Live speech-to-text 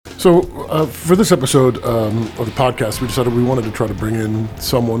So for this episode of the podcast, we decided we wanted to try to bring in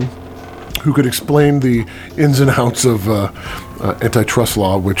someone who could explain the ins and outs of antitrust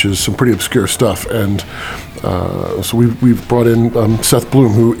law, which is some pretty obscure stuff. And so we've brought in Seth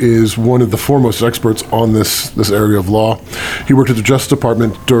Bloom, who is one of the foremost experts on this area of law. He worked at the Justice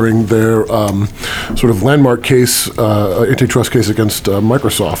Department during their sort of landmark case, antitrust case against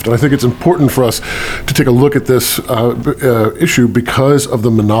Microsoft. And I think it's important for us to take a look at this issue because of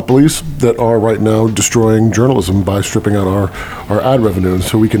the monopolies that are right now destroying journalism by stripping out our ad revenue. And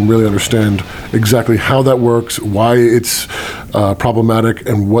so we can really understand exactly how that works, why it's problematic,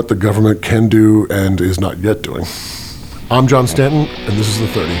 and what the government can do and is not yet doing. I'm John Stanton, and this is The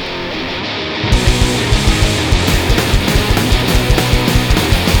 30.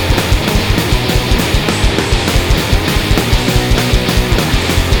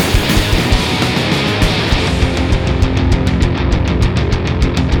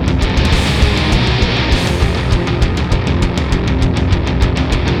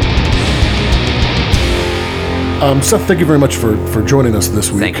 Seth, thank you very much for joining us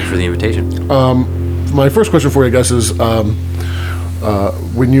this week. Thank you for the invitation. My first question for you, I guess, is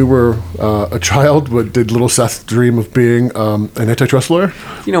when you were a child, did little Seth dream of being an antitrust lawyer?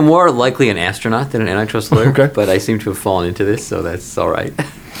 You know, more likely an astronaut than an antitrust lawyer, Okay. But I seem to have fallen into this, so that's all right.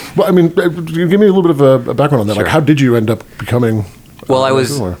 Well, I mean, give me a little bit of a background on that. Sure. Like, how did you end up becoming Well, a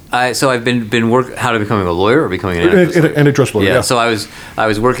lawyer? I've been how to becoming a lawyer or becoming an antitrust lawyer? Antitrust lawyer, yeah. So I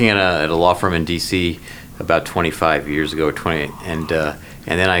was working at a law firm in D.C. about 25 years ago,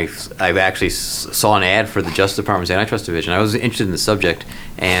 and then I actually saw an ad for the Justice Department's antitrust division. I was interested in the subject,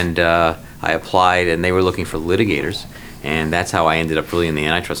 and I applied, and they were looking for litigators, and that's how I ended up really in the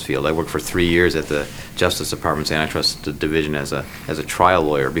antitrust field. I worked for 3 years at the Justice Department's antitrust division as a trial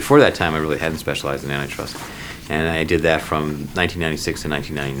lawyer. Before that time, I really hadn't specialized in antitrust, and I did that from 1996 to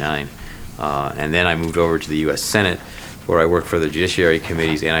 1999, and then I moved over to the U.S. Senate, where I worked for the Judiciary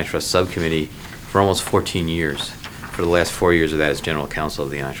Committee's antitrust subcommittee for almost 14 years. For the last 4 years of that as general counsel of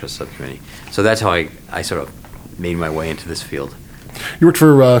the antitrust subcommittee. So that's how I sort of made my way into this field. You worked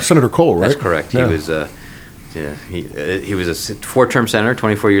for Senator Cole, right? That's correct. Yeah. He was a four-term senator,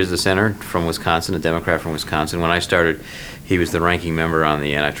 24 years as a senator from Wisconsin, a Democrat from Wisconsin. When I started, he was the ranking member on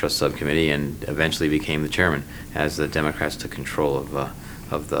the antitrust subcommittee and eventually became the chairman as the Democrats took control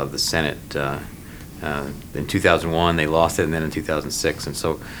of the Senate. In 2001, they lost it, and then in 2006. And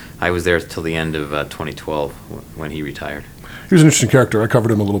so I was there till the end of 2012 when he retired. He was an interesting character. I covered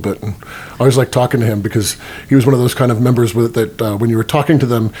him a little bit, and I always liked talking to him because he was one of those kind of members that when you were talking to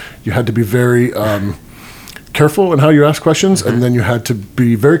them, you had to be very careful in how you asked questions, and then you had to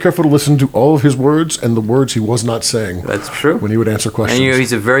be very careful to listen to all of his words and the words he was not saying. That's true. When he would answer questions. And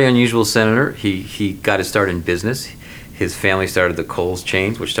he's a very unusual senator. He got his start in business. His family started the Kohl's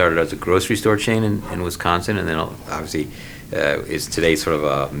chain, which started as a grocery store chain in Wisconsin, and then obviously is today sort of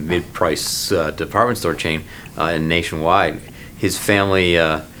a mid-price department store chain nationwide. His family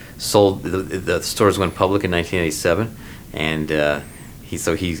sold the stores went public in 1987, and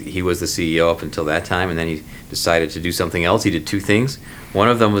he was the CEO up until that time, and then he decided to do something else. He did two things. One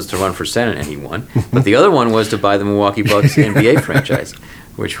of them was to run for Senate, and he won. But the other one was to buy the Milwaukee Bucks NBA franchise,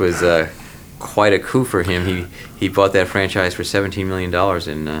 which was quite a coup for him. He bought that franchise for $17 million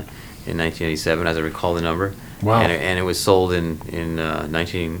in 1987, as I recall the number. Wow. And it was sold in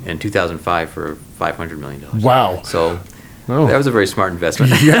 2005 for $500 million. Wow. So Oh. that was a very smart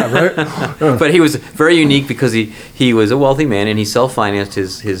investment. Yeah, right? Yeah. But he was very unique because he was a wealthy man and he self-financed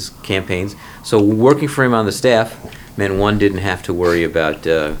his campaigns. So working for him on the staff meant one didn't have to worry about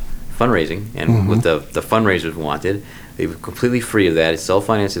fundraising and what the fundraisers wanted. They were completely free of that. He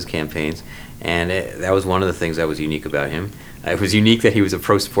self-financed his campaigns, and that was one of the things that was unique about him. It was unique that he was a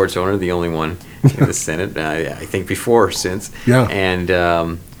pro sports owner, the only one in the Senate, I think before or since. Yeah.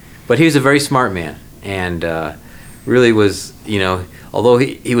 And but he was a very smart man, and really was, although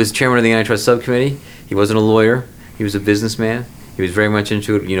he was chairman of the antitrust subcommittee, he wasn't a lawyer. He was a businessman. He was very much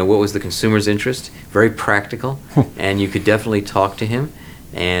into it. What was the consumer's interest? Very practical, and you could definitely talk to him.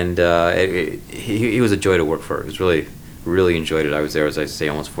 And he was a joy to work for. It was really enjoyed it. I was there, as I say,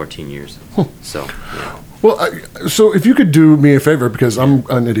 almost 14 years. So, yeah. Well, so if you could do me a favor, because I'm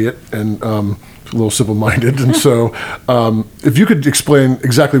an idiot and a little simple-minded, and so if you could explain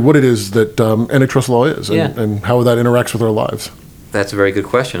exactly what it is that antitrust law is and how that interacts with our lives. That's a very good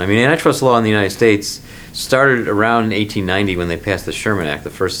question. I mean, antitrust law in the United States started around 1890 when they passed the Sherman Act, the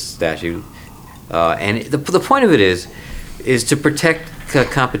first statute. And the point of it is to protect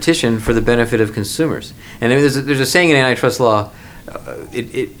competition for the benefit of consumers. And there's a saying in antitrust law,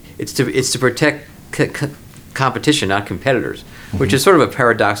 it's to protect competition, not competitors, which is sort of a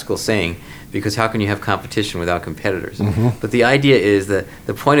paradoxical saying, because how can you have competition without competitors? But the idea is that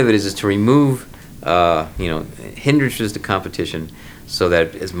the point of it is to remove hindrances to competition, so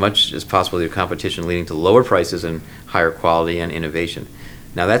that as much as possible your competition leading to lower prices and higher quality and innovation.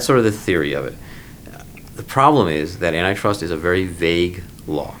 Now that's sort of the theory of it. The problem is that antitrust is a very vague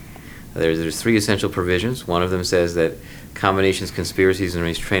law. There's 3 essential provisions. One of them says that combinations, conspiracies, and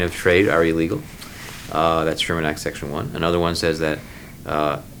restraint of trade are illegal. That's Sherman Act Section 1. Another one says that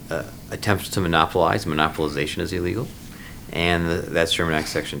attempts to monopolize, monopolization is illegal. And that's Sherman Act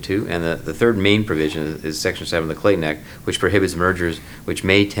Section 2. And the third main provision is Section 7 of the Clayton Act, which prohibits mergers which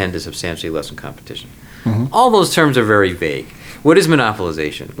may tend to substantially lessen competition. All those terms are very vague. What is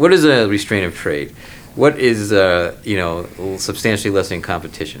monopolization? What is a restraint of trade? What is substantially lessening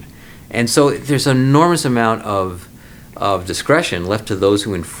competition? And so there's an enormous amount of discretion left to those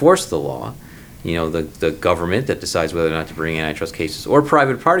who enforce the law. The government that decides whether or not to bring antitrust cases, or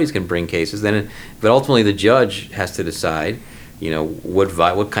private parties can bring cases. But ultimately the judge has to decide,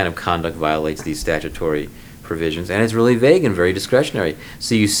 what kind of conduct violates these statutory provisions, and it's really vague and very discretionary.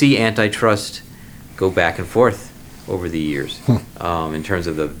 So you see antitrust go back and forth over the years in terms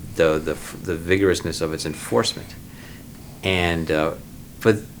of the vigorousness of its enforcement. And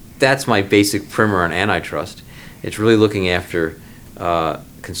but that's my basic primer on antitrust. It's really looking after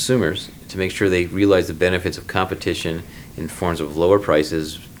consumers to make sure they realize the benefits of competition in forms of lower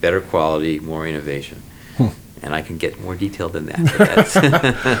prices, better quality, more innovation. And I can get more detailed than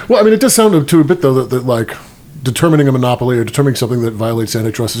that. Well, I mean, it does sound to a bit, though, that like determining a monopoly or determining something that violates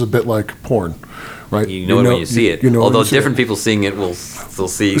antitrust is a bit like porn, right? You know it when you see it. Although different people seeing it will still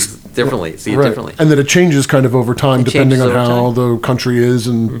see differently. And that it changes kind of over time, depending on how the country is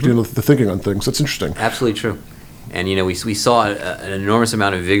and the thinking on things. That's interesting. Absolutely true. And we saw an enormous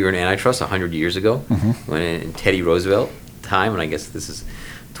amount of vigor in antitrust 100 years ago, when in Teddy Roosevelt time, and I guess this is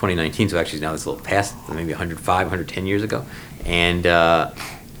 2019, so actually now it's a little past, maybe 105, 110 years ago, and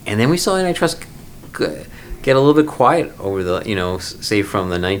then we saw antitrust get a little bit quiet over the say from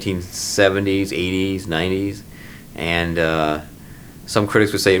the 1970s, 80s, 90s, and some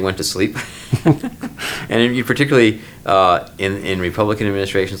critics would say it went to sleep. And particularly in Republican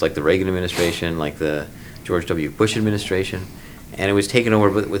administrations like the Reagan administration, like the George W. Bush administration, and it was taken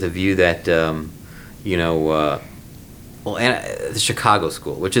over with a view that, the Chicago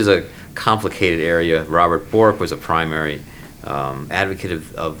School, which is a complicated area. Robert Bork was a primary advocate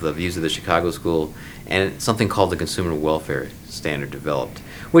of the views of the Chicago School, and something called the Consumer Welfare Standard developed,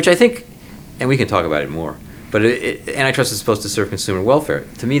 which I think, and we can talk about it more, but antitrust is supposed to serve consumer welfare.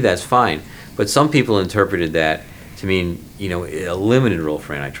 To me, that's fine, but some people interpreted that to mean, a limited role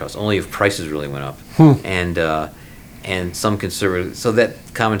for antitrust, only if prices really went up. And some conservatives, so that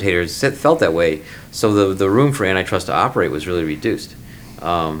commentators felt that way, so the room for antitrust to operate was really reduced.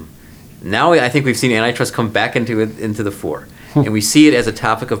 Now I think we've seen antitrust come back into the fore, and we see it as a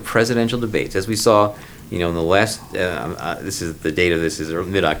topic of presidential debates, as we saw, in the last, this is the date of this is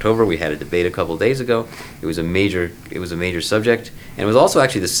mid-October. We had a debate a couple of days ago. It was a major subject, and it was also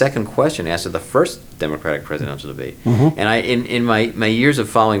actually the second question asked of the first Democratic presidential debate. And I, in my years of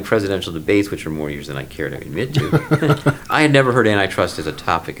following presidential debates, which are more years than I care to admit to, I had never heard antitrust as a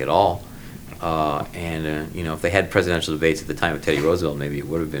topic at all. If they had presidential debates at the time of Teddy Roosevelt, maybe it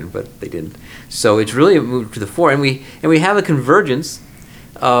would have been, but they didn't. So it's really moved to the fore, and we have a convergence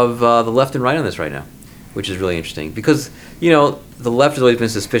of the left and right on this right now, which is really interesting, because the left has always been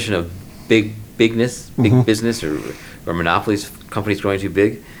suspicion of big business or monopolies, companies growing too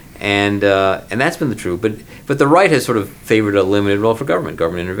big, and that's been the truth. But the right has sort of favored a limited role for government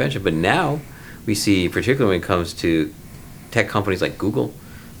intervention. But now we see, particularly when it comes to tech companies like Google,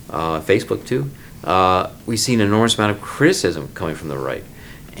 Facebook too, we see an enormous amount of criticism coming from the right,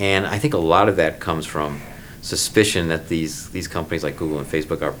 and I think a lot of that comes from suspicion that these companies like Google and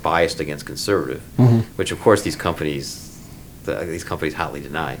Facebook are biased against conservative, which of course these companies hotly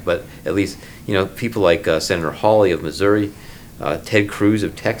deny. But at least people like Senator Hawley of Missouri, Ted Cruz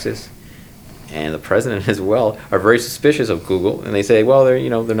of Texas, and the president as well are very suspicious of Google, and they say, well,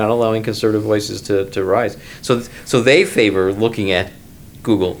 they're not allowing conservative voices to rise. So they favor looking at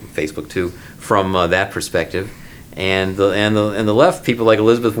Google, Facebook too, from that perspective, and the left, people like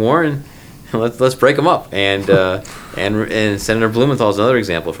Elizabeth Warren. Let's break them up, and Senator Blumenthal is another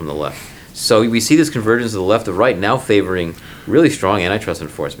example from the left. So we see this convergence of the left to right now favoring really strong antitrust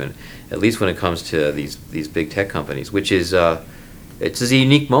enforcement, at least when it comes to these big tech companies, which is it's a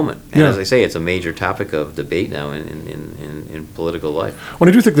unique moment. And as I say, it's a major topic of debate now in political life. Well,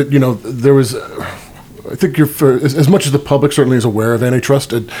 I do think that there was I think as much as the public certainly is aware of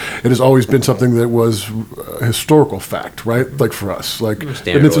antitrust, it has always been something that was a historical fact, right? Like for us, like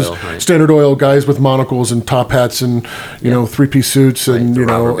Standard Oil, right? Standard Oil guys with monocles and top hats and you know 3-piece suits and the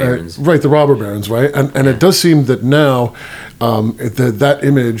robber barons. Right, the robber barons, right? And it does seem that now that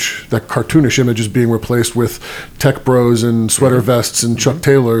image, that cartoonish image, is being replaced with tech bros and sweater vests and Chuck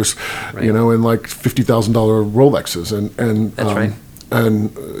Taylors, you know, and like $50,000 Rolexes, and That's right.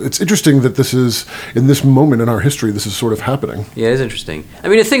 And it's interesting that this is, in this moment in our history, this is sort of happening. Yeah, it is interesting. I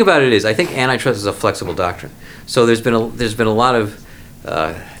mean, the thing about it is, I think antitrust is a flexible doctrine. So there's been a lot of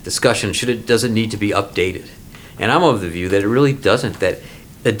discussion. Does it need to be updated? And I'm of the view that it really doesn't. That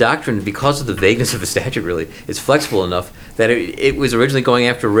the doctrine, because of the vagueness of the statute, really is flexible enough that it was originally going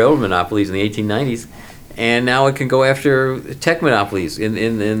after railroad monopolies in the 1890s, and now it can go after tech monopolies in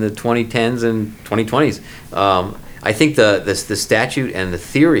the 2010s and 2020s. I think the statute and the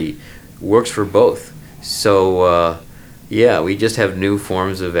theory works for both. So we just have new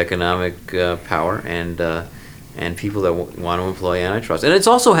forms of economic power and people that want to employ antitrust. And it's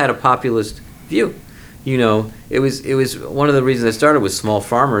also had a populist view. You know, it was one of the reasons it started was small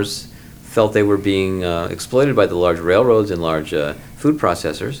farmers felt they were being exploited by the large railroads and large food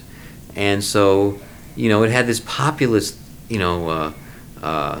processors, and so you know it had this populist view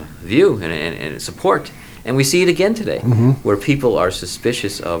and support. And we see it again today, where people are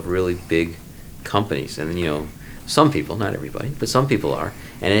suspicious of really big companies, and you know, some people, not everybody, but some people are,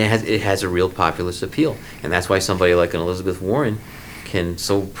 and it has a real populist appeal, and that's why somebody like an Elizabeth Warren can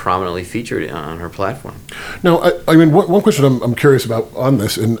so prominently feature it on her platform. Now, I mean, one question I'm curious about on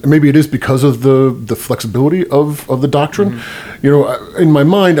this, and maybe it is because of the flexibility of the doctrine. You know, in my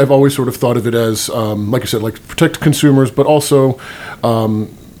mind, I've always sort of thought of it as, like you said, like protect consumers, but also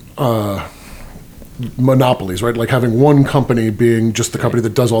monopolies, right? Like having one company being just the company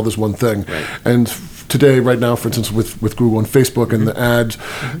that does all this one thing. Right. And today, right now, for instance, with Google and Facebook and the ads,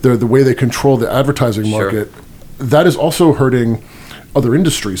 the way they control the advertising market, that is also hurting other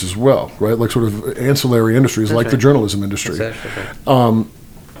industries as well, right? Like sort of ancillary industries, That's like right. the journalism industry. That's right.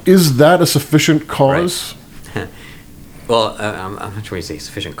 Is that a sufficient cause? Right. Well, I'm not sure when you say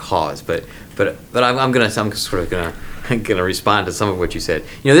sufficient cause, but I'm sort of gonna respond to some of what you said.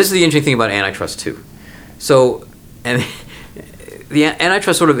 You know, this is the interesting thing about antitrust too. So, and the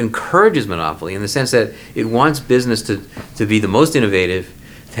antitrust sort of encourages monopoly in the sense that it wants business to be the most innovative,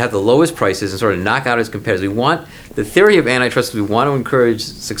 to have the lowest prices, and sort of knock out its competitors. The theory of antitrust is we want to encourage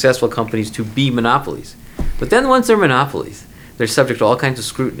successful companies to be monopolies. But then once they're monopolies, they're subject to all kinds of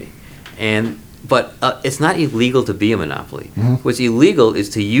scrutiny. But it's not illegal to be a monopoly. What's illegal is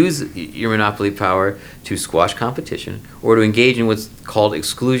to use your monopoly power to squash competition or to engage in what's called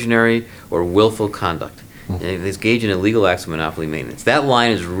exclusionary or willful conduct. And engage in illegal acts of monopoly maintenance. That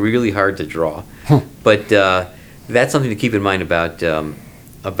line is really hard to draw, but that's something to keep in mind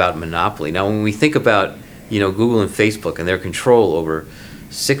about monopoly. Now, when we think about Google and Facebook and their control over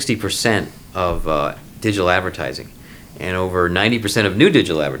 60% of digital advertising, and over 90% of new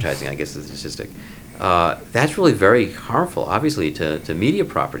digital advertising, I guess is the statistic. That's really very harmful, obviously, to media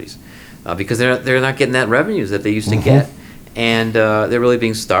properties, because they're not getting that revenues that they used to get, and they're really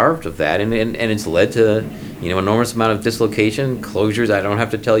being starved of that, and it's led to enormous amount of dislocation, closures. I don't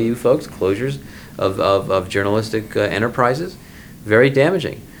have to tell you folks, closures of journalistic enterprises, very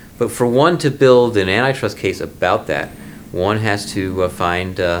damaging. But for one to build an antitrust case about that, one has to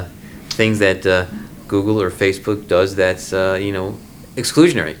find things that Google or Facebook does that's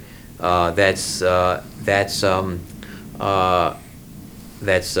exclusionary. That's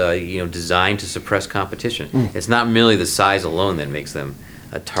designed to suppress competition. It's not merely the size alone that makes them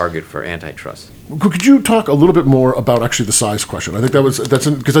a target for antitrust. Could you talk a little bit more about actually the size question? I think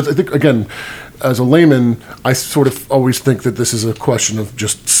because I think, again, as a layman, I sort of always think that this is a question of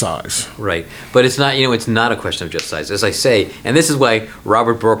just size. Right, but it's not. It's not a question of just size, as I say, and this is why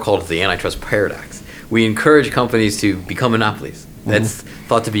Robert Burke called it the antitrust paradox. We encourage companies to become monopolies. That's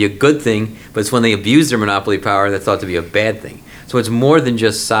thought to be a good thing, but it's when they abuse their monopoly power that's thought to be a bad thing. So it's more than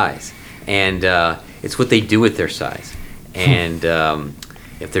just size, and it's what they do with their size, and.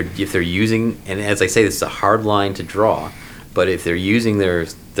 If they're using, and as I say, this is a hard line to draw, but if they're using their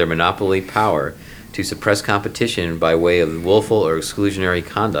monopoly power to suppress competition by way of willful or exclusionary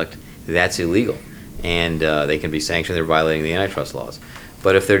conduct, that's illegal, and they can be sanctioned. They're violating the antitrust laws.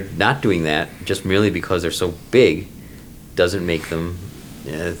 But if they're not doing that, just merely because they're so big, doesn't make them.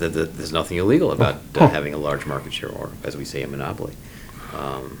 There's nothing illegal about having a large market share, or as we say, a monopoly.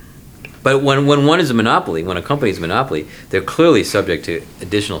 But when one is a monopoly, when a company is a monopoly, they're clearly subject to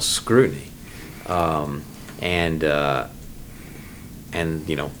additional scrutiny, and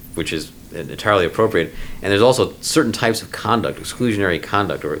which is entirely appropriate. And there's also certain types of conduct, exclusionary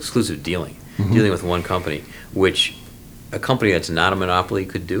conduct or exclusive dealing, dealing with one company, which a company that's not a monopoly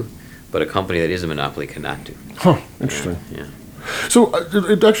could do, but a company that is a monopoly cannot do. Huh, interesting. Yeah. So,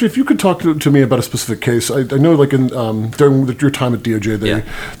 actually, if you could talk to me about a specific case, I know, like during your time at DOJ,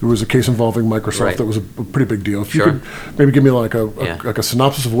 there was a case involving Microsoft that was a pretty big deal. If you could maybe give me like a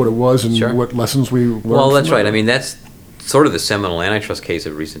synopsis of what it was and what lessons we learned. Well, that's right. I mean, that's sort of the seminal antitrust case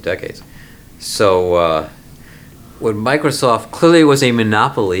of recent decades. So, when Microsoft clearly was a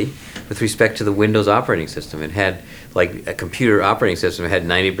monopoly with respect to the Windows operating system, it had like a computer operating system. It had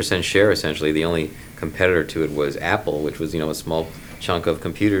 90% share essentially. The only competitor to it was Apple, which was a small chunk of the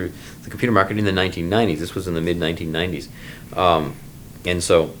computer market in the 1990s. This was in the mid 1990s, and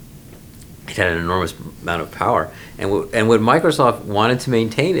so it had an enormous amount of power. And what Microsoft wanted to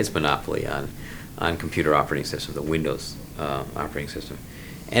maintain its monopoly on computer operating systems, the Windows operating system,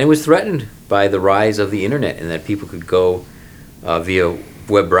 and it was threatened by the rise of the internet, and that people could go via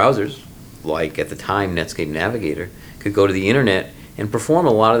web browsers, like at the time Netscape Navigator, could go to the internet and perform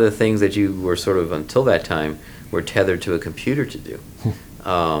a lot of the things that you were sort of, until that time, were tethered to a computer to do.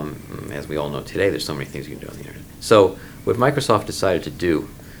 As we all know today, there's so many things you can do on the internet. So what Microsoft decided to do,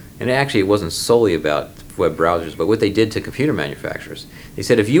 and actually it wasn't solely about web browsers, but what they did to computer manufacturers, they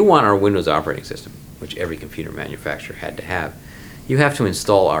said, if you want our Windows operating system, which every computer manufacturer had to have, you have to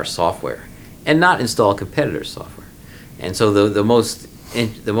install our software and not install competitors' software. And so the most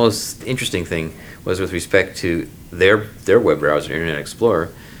interesting thing was with respect to their web browser, Internet Explorer,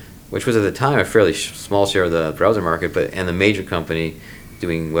 which was at the time a fairly small share of the browser market, and the major company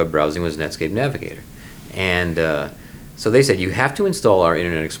doing web browsing was Netscape Navigator. And so they said, you have to install our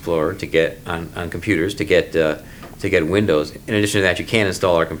Internet Explorer to get on computers to get Windows. In addition to that, you can't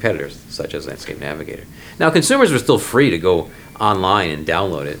install our competitors, such as Netscape Navigator. Now, consumers were still free to go online and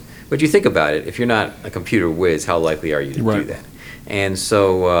download it, but you think about it, if you're not a computer whiz, how likely are you to do that? And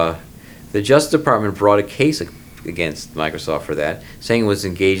so the Justice Department brought a case against Microsoft for that, saying it was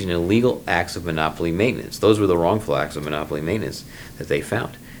engaged in illegal acts of monopoly maintenance. Those were the wrongful acts of monopoly maintenance that they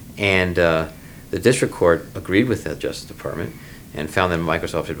found. And the district court agreed with the Justice Department and found that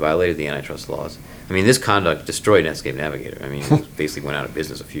Microsoft had violated the antitrust laws. I mean, this conduct destroyed Netscape Navigator. I mean, it basically went out of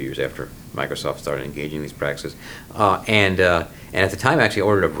business a few years after Microsoft started engaging in these practices. And at the time, actually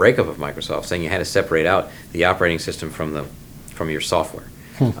ordered a breakup of Microsoft, saying you had to separate out the operating system from your software.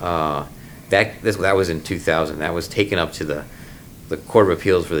 That was in 2000. That was taken up to the Court of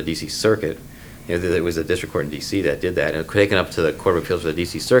Appeals for the D.C. Circuit. It was the district court in D.C. that did that. And it was taken up to the Court of Appeals for the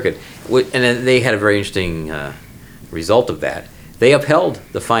D.C. Circuit. And then they had a very interesting result of that. They upheld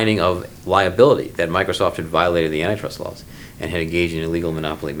the finding of liability, that Microsoft had violated the antitrust laws and had engaged in illegal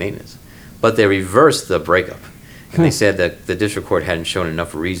monopoly maintenance. But they reversed the breakup. And they said that the district court hadn't shown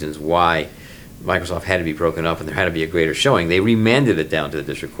enough reasons why Microsoft had to be broken up and there had to be a greater showing. They remanded it down to the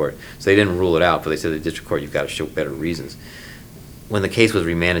district court. So they didn't rule it out, but they said to the district court, you've got to show better reasons. When the case was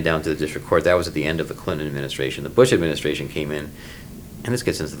remanded down to the district court, that was at the end of the Clinton administration. The Bush administration came in, and this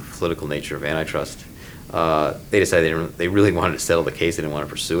gets into the political nature of antitrust. They decided they really wanted to settle the case. They didn't want to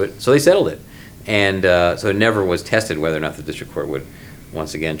pursue it. So they settled it. And so it never was tested whether or not the district court would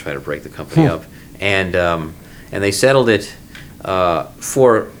once again try to break the company up. And they settled it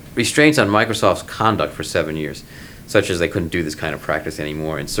for restraints on Microsoft's conduct for 7 years, such as they couldn't do this kind of practice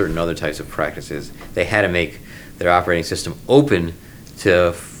anymore, and certain other types of practices. They had to make their operating system open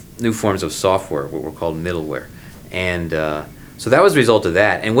to new forms of software, what were called middleware. And so that was the result of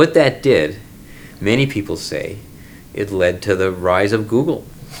that. And what that did, many people say, it led to the rise of Google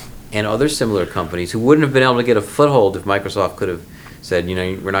and other similar companies who wouldn't have been able to get a foothold if Microsoft could have said,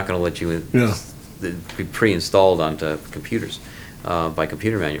 we're not going to let you be pre-installed onto computers by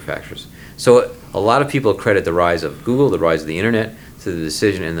computer manufacturers. So a lot of people credit the rise of Google, the rise of the internet, to the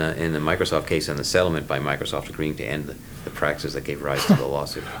decision in the Microsoft case and the settlement by Microsoft agreeing to end the practices that gave rise to the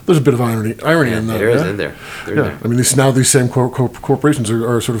lawsuit. There's a bit of irony in that. There is in there. I mean, these same corporations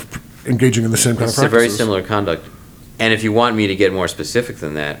are sort of engaging in the same kind of practices. It's a very similar conduct. And if you want me to get more specific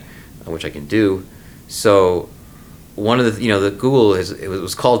than that, which I can do, so one of the Google it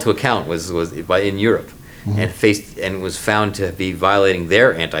was called to account was in Europe. And was found to be violating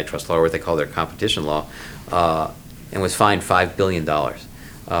their antitrust law, or what they call their competition law, and was fined $5 billion,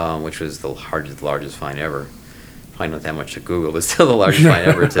 which was the largest fine ever. Probably not that much to Google, but still the largest fine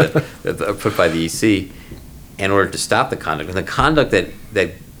ever put by the EC in order to stop the conduct. And the conduct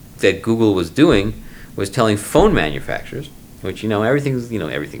that Google was doing was telling phone manufacturers, which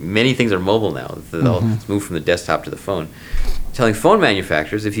everything. Many things are mobile now. It's moved from the desktop to the phone. Telling phone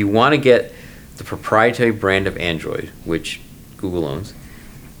manufacturers, if you want to get the proprietary brand of Android, which Google owns,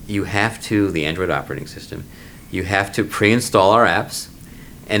 you have to, the Android operating system, you have to pre-install our apps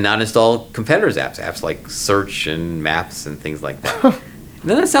and not install competitors' apps like search and maps and things like that.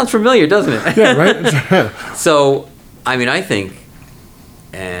 Now that sounds familiar, doesn't it? Yeah, right? So, I mean, I think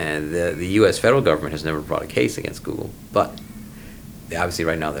the U.S. federal government has never brought a case against Google, but obviously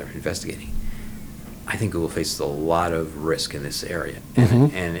right now they're investigating. I think Google faces a lot of risk in this area,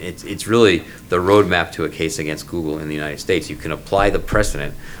 and it's really the roadmap to a case against Google in the United States. You can apply the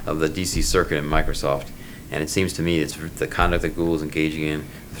precedent of the D.C. Circuit and Microsoft, and it seems to me it's the conduct that Google is engaging in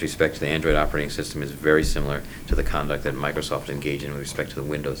with respect to the Android operating system is very similar to the conduct that Microsoft engaged in with respect to the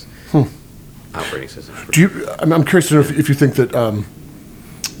Windows operating system. I'm curious to know if you think that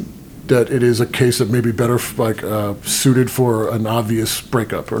that it is a case that may be better suited for an obvious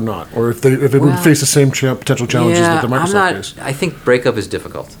breakup or not, or if it would face the same potential challenges that the Microsoft case. I think breakup is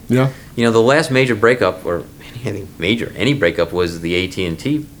difficult. Yeah. You know, the last major breakup, or any breakup, was the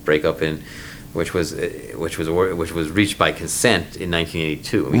AT&T breakup which was reached by consent in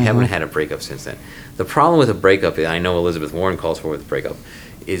 1982. We haven't had a breakup since then. The problem with a breakup, I know Elizabeth Warren calls for with a breakup,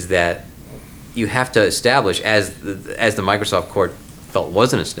 is that you have to establish, as the Microsoft court felt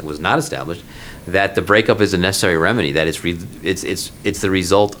was not established, that the breakup is a necessary remedy. That it's the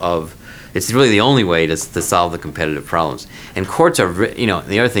result of, it's really the only way to solve the competitive problems. And courts are,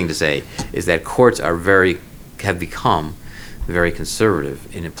 the other thing to say is that courts have become very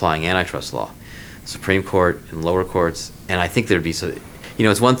conservative in applying antitrust law. Supreme Court and lower courts, and I think there'd be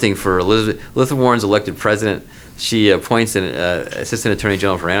it's one thing for Elizabeth Warren's elected president. She appoints an assistant attorney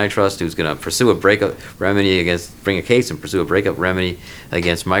general for antitrust who's going to pursue a breakup remedy bring a case and pursue a breakup remedy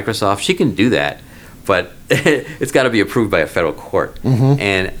against Microsoft. She can do that, but it's got to be approved by a federal court.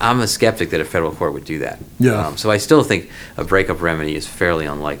 And I'm a skeptic that a federal court would do that. Yeah. So I still think a breakup remedy is fairly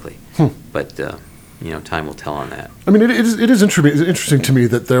unlikely. But time will tell on that. I mean, it is interesting to me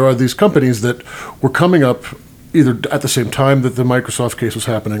that there are these companies that were coming up either at the same time that the Microsoft case was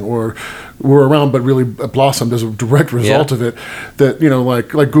happening, or were around but really blossomed as a direct result of it. That like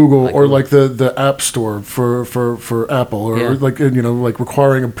Google, or like the App Store for Apple, or like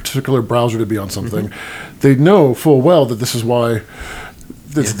requiring a particular browser to be on something. They know full well that this is why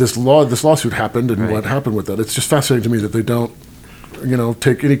this lawsuit happened and what happened with that. It's just fascinating to me that they don't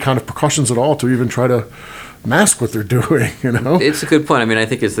take any kind of precautions at all to even try to mask what they're doing. It's a good point. I mean, I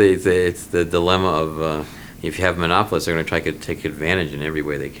think it's the dilemma of. If you have monopolists, they're going to try to take advantage in every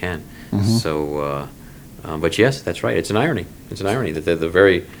way they can. So, but yes, that's right. It's an irony. It's an irony that the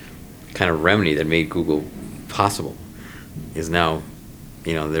very kind of remedy that made Google possible is now,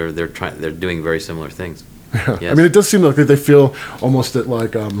 they're doing very similar things. Yeah. Yes. I mean, it does seem like they feel almost that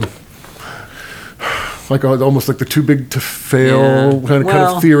almost like the too big to fail kind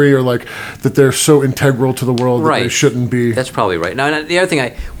of theory, or like that they're so integral to the world that they shouldn't be. That's probably right. Now, the other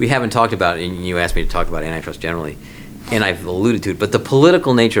thing we haven't talked about, and you asked me to talk about antitrust generally, and I've alluded to it, but the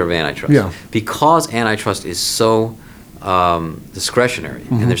political nature of antitrust. Yeah. Because antitrust is so discretionary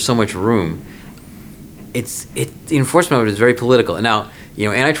and there's so much room, the enforcement of it is very political. And now,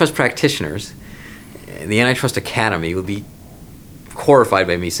 antitrust practitioners, the Antitrust Academy will be horrified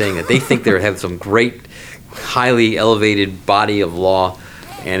by me saying that they think they have some great, highly elevated body of law,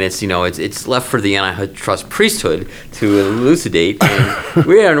 and it's left for the antitrust priesthood to elucidate. And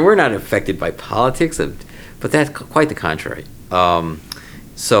we're not affected by politics, but that's quite the contrary. The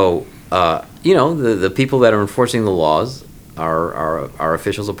people that are enforcing the laws are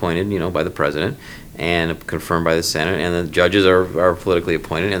officials appointed, by the president and confirmed by the Senate, and the judges are politically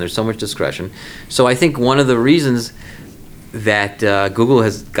appointed, and there's so much discretion. So I think one of the reasons that Google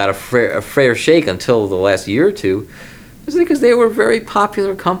has got a fair shake until the last year or two is because they were a very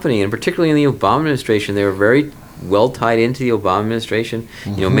popular company, and particularly in the Obama administration, they were very well tied into the Obama administration.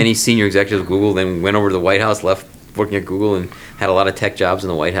 Many senior executives of Google then went over to the White House, left working at Google, and had a lot of tech jobs in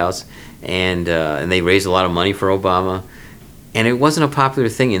the White House, and they raised a lot of money for Obama. And it wasn't a popular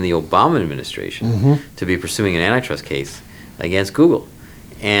thing in the Obama administration to be pursuing an antitrust case against Google.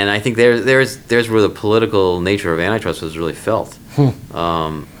 And I think there's where the political nature of antitrust was really felt. Things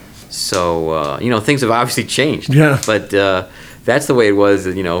have obviously changed. Yeah. But that's the way it was.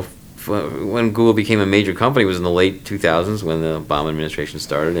 When Google became a major company was in the late 2000s when the Obama administration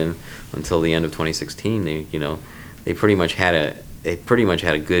started, and until the end of 2016, they pretty much had a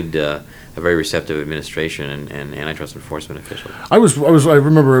good, a very receptive administration and antitrust enforcement officials. I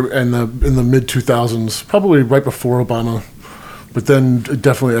remember in the mid 2000s, probably right before Obama. But then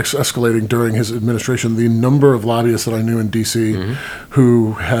definitely escalating during his administration, the number of lobbyists that I knew in D.C.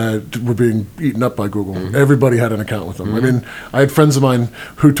 who were being eaten up by Google. Everybody had an account with them. I mean, I had friends of mine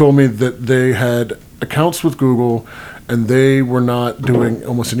who told me that they had accounts with Google and they were not doing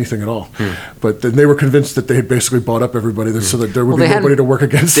almost anything at all. But then they were convinced that they had basically bought up everybody, so that there would be nobody to work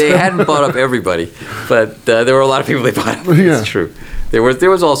against them. They hadn't bought up everybody, but there were a lot of people they bought up. Yeah. It's true. There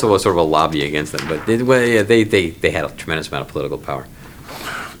was also a sort of a lobby against them, but they had a tremendous amount of political power.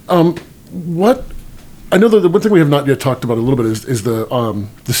 What I know that the one thing we have not yet talked about a little bit is the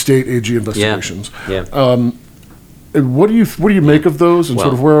state AG investigations. Yeah. What do you make of those, and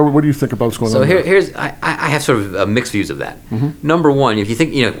sort of what do you think about what's going on? So I have sort of mixed views of that. Number one, if you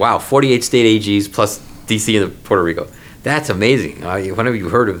think 48 state AGs plus DC and Puerto Rico, that's amazing. When have you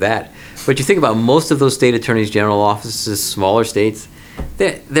heard of that? But you think about most of those state attorneys general offices, smaller states,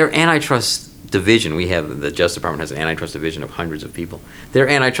 their antitrust division. We have the Justice Department has an antitrust division of hundreds of people. Their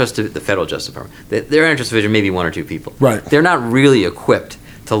antitrust, the federal Justice Department, their antitrust division may be one or two people. Right. They're not really equipped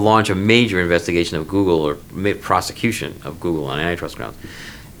to launch a major investigation of Google or prosecution of Google on antitrust grounds.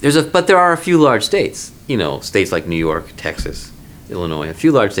 But there are a few large states, states like New York, Texas, Illinois, a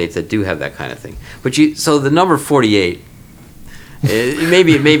few large states that do have that kind of thing. So the number 48, it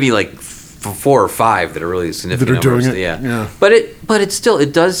may be like 4 or 5 that are really significant that are numbers. doing it. Yeah. But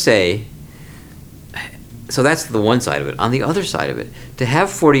it does say. So that's the one side of it. On the other side of it, to have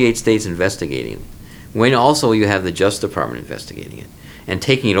 48 states investigating, when also you have the Justice Department investigating it and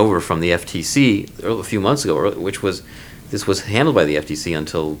taking it over from the FTC a few months ago, this was handled by the FTC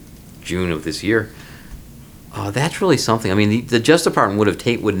until June of this year. That's really something. I mean, the Justice Department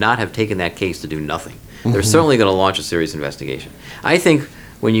would not have taken that case to do nothing. They're certainly going to launch a serious investigation. I think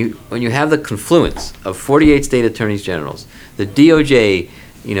when you have the confluence of 48 state attorneys generals, the DOJ,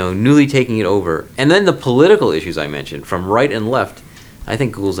 newly taking it over, and then the political issues I mentioned from right and left, I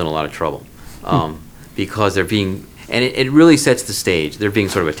think Google's in a lot of trouble because they're being, and it really sets the stage. They're being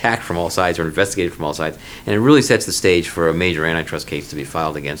sort of attacked from all sides or investigated from all sides, and it really sets the stage for a major antitrust case to be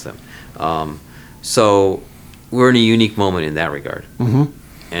filed against them. So we're in a unique moment in that regard.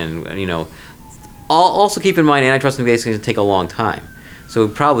 And also keep in mind antitrust investigations take a long time, so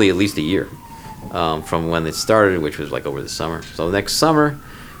probably at least a year from when it started, which was like over the summer. So next summer.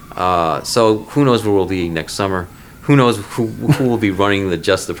 So who knows where we'll be next summer? Who knows who will be running the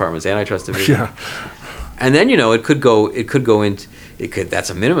Justice Department's antitrust division? Yeah. And then it could go into that's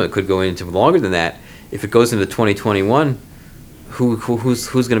a minimum. It could go into longer than that. If it goes into 2021, who's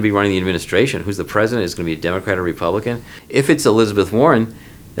going to be running the administration? Who's the president? Is it going to be a Democrat or Republican? If it's Elizabeth Warren,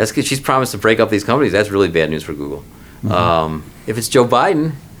 that's 'cause she's promised to break up these companies. That's really bad news for Google. If it's Joe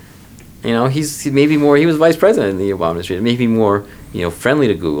Biden, he's maybe more. He was vice president in the Obama administration. Maybe more, friendly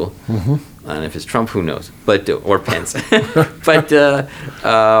to Google. And if it's Trump, who knows? Or Pence. But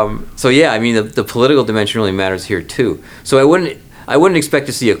so yeah, I mean the political dimension really matters here too. So I wouldn't expect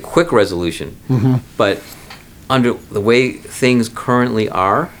to see a quick resolution. But under the way things currently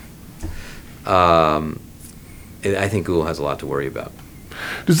are, I think Google has a lot to worry about.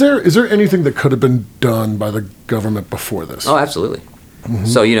 Is there anything that could have been done by the government before this? Oh, absolutely.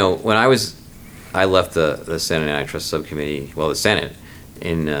 So when I left the Senate Antitrust Subcommittee, the Senate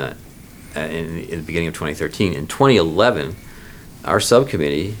in the beginning of 2013. In 2011, our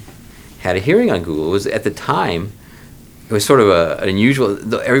subcommittee had a hearing on Google. It was at the time, it was sort of an unusual.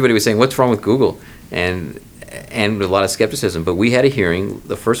 Everybody was saying, "What's wrong with Google?" and with a lot of skepticism. But we had a hearing,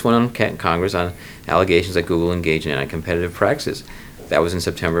 the first one on Congress, on allegations that Google engaged in anti-competitive practices. That was in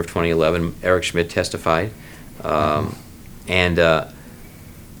September of 2011. Eric Schmidt testified, and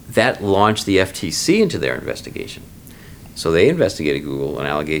that launched the FTC into their investigation. So they investigated Google on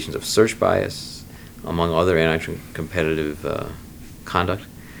allegations of search bias, among other anti-competitive conduct,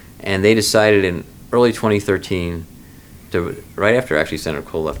 and they decided in early 2013, right after actually Senator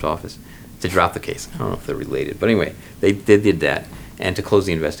Cole left office, to drop the case. I don't know if they're related, but anyway, they did that, and to close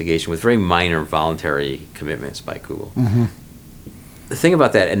the investigation with very minor voluntary commitments by Google. The thing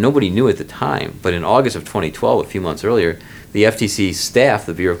about that, and nobody knew at the time, but in August of 2012, a few months earlier, the FTC staff,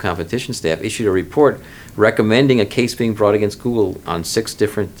 the Bureau of Competition staff, issued a report recommending a case being brought against Google on 6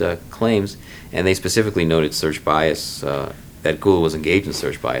 different claims, and they specifically noted search bias, that Google was engaged in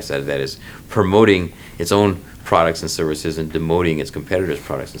search bias, that is promoting its own products and services and demoting its competitors'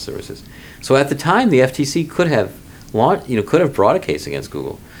 products and services. So at the time, the FTC could have brought a case against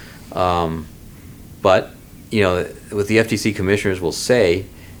Google, but what the FTC commissioners will say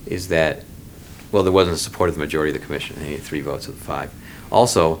is that, there wasn't support of the majority of the commission. They had 3 votes of the 5.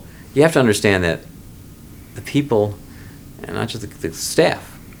 Also, you have to understand that the people, and not just the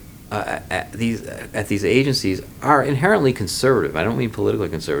staff, at these agencies are inherently conservative. I don't mean politically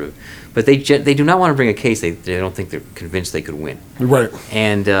conservative, but they do not want to bring a case they don't think they're convinced they could win. Right.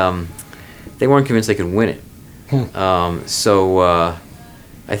 And they weren't convinced they could win it. So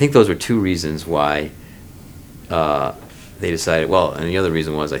I think those were 2 reasons why they decided, well, and the other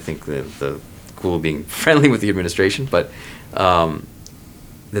reason was I think the Google being friendly with the administration, but that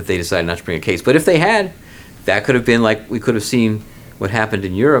they decided not to bring a case. But if they had, that could have been like, we could have seen what happened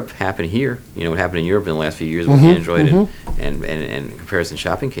in Europe happen here. You know, what happened in Europe in the last few years with Android and comparison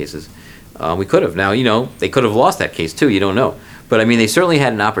shopping cases. We could have. Now, you know, they could have lost that case too. You don't know. But I mean, they certainly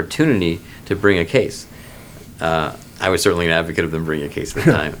had an opportunity to bring a case. I was certainly an advocate of them bringing a case at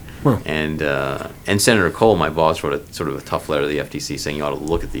the time. Well. And Senator Cole, my boss, wrote a sort of a tough letter to the FTC saying you ought to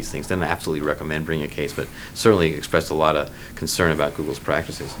look at these things. Didn't absolutely recommend bringing a case, but certainly expressed a lot of concern about Google's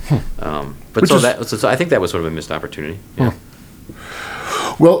practices. So I think that was sort of a missed opportunity. Yeah.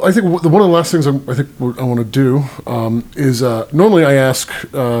 Well, I think one of the last things I want to do is normally I ask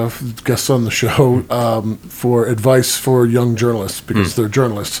guests on the show for advice for young journalists because they're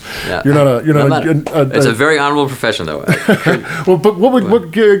journalists. Yeah. It's a very honorable profession, though. Well,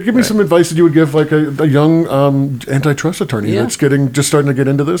 but give me some advice that you would give like a young antitrust attorney that's just starting to get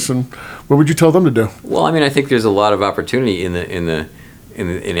into this, and what would you tell them to do? Well, I mean, I think there's a lot of opportunity in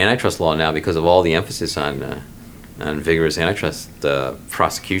antitrust law now because of all the emphasis on vigorous antitrust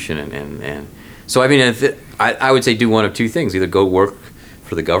prosecution and so I mean I would say do one of two things: either go work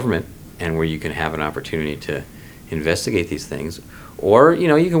for the government and where you can have an opportunity to investigate these things, or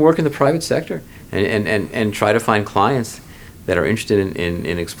you can work in the private sector and try to find clients that are interested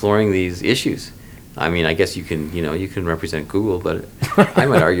in exploring these issues. I mean, I guess you can represent Google, but I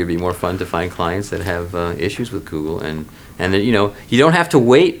might argue it'd be more fun to find clients that have issues with Google and that you don't have to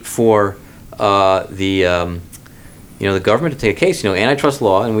wait for the government to take a case. Antitrust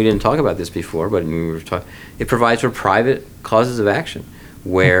law, and we didn't talk about this before, but it provides for private causes of action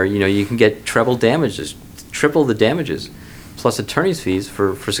where, you can get triple the damages, plus attorney's fees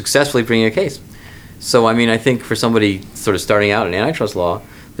for successfully bringing a case. So, I mean, I think for somebody sort of starting out in antitrust law,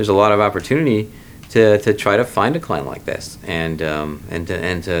 there's a lot of opportunity to try to find a client like this and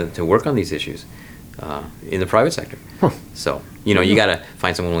to work on these issues in the private sector. So, you got to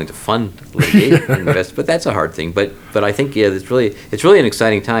find someone willing to fund litigation and invest, but that's a hard thing. But I think it's really an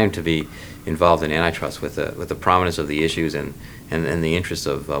exciting time to be involved in antitrust with the prominence of the issues and the interests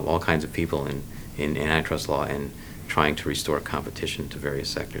of all kinds of people in antitrust law and trying to restore competition to various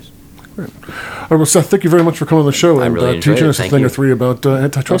sectors. Great. All right, well, Seth, thank you very much for coming on the show and really teaching us a Thank thing you. or three about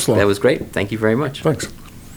antitrust law. That was great. Thank you very much. Thanks.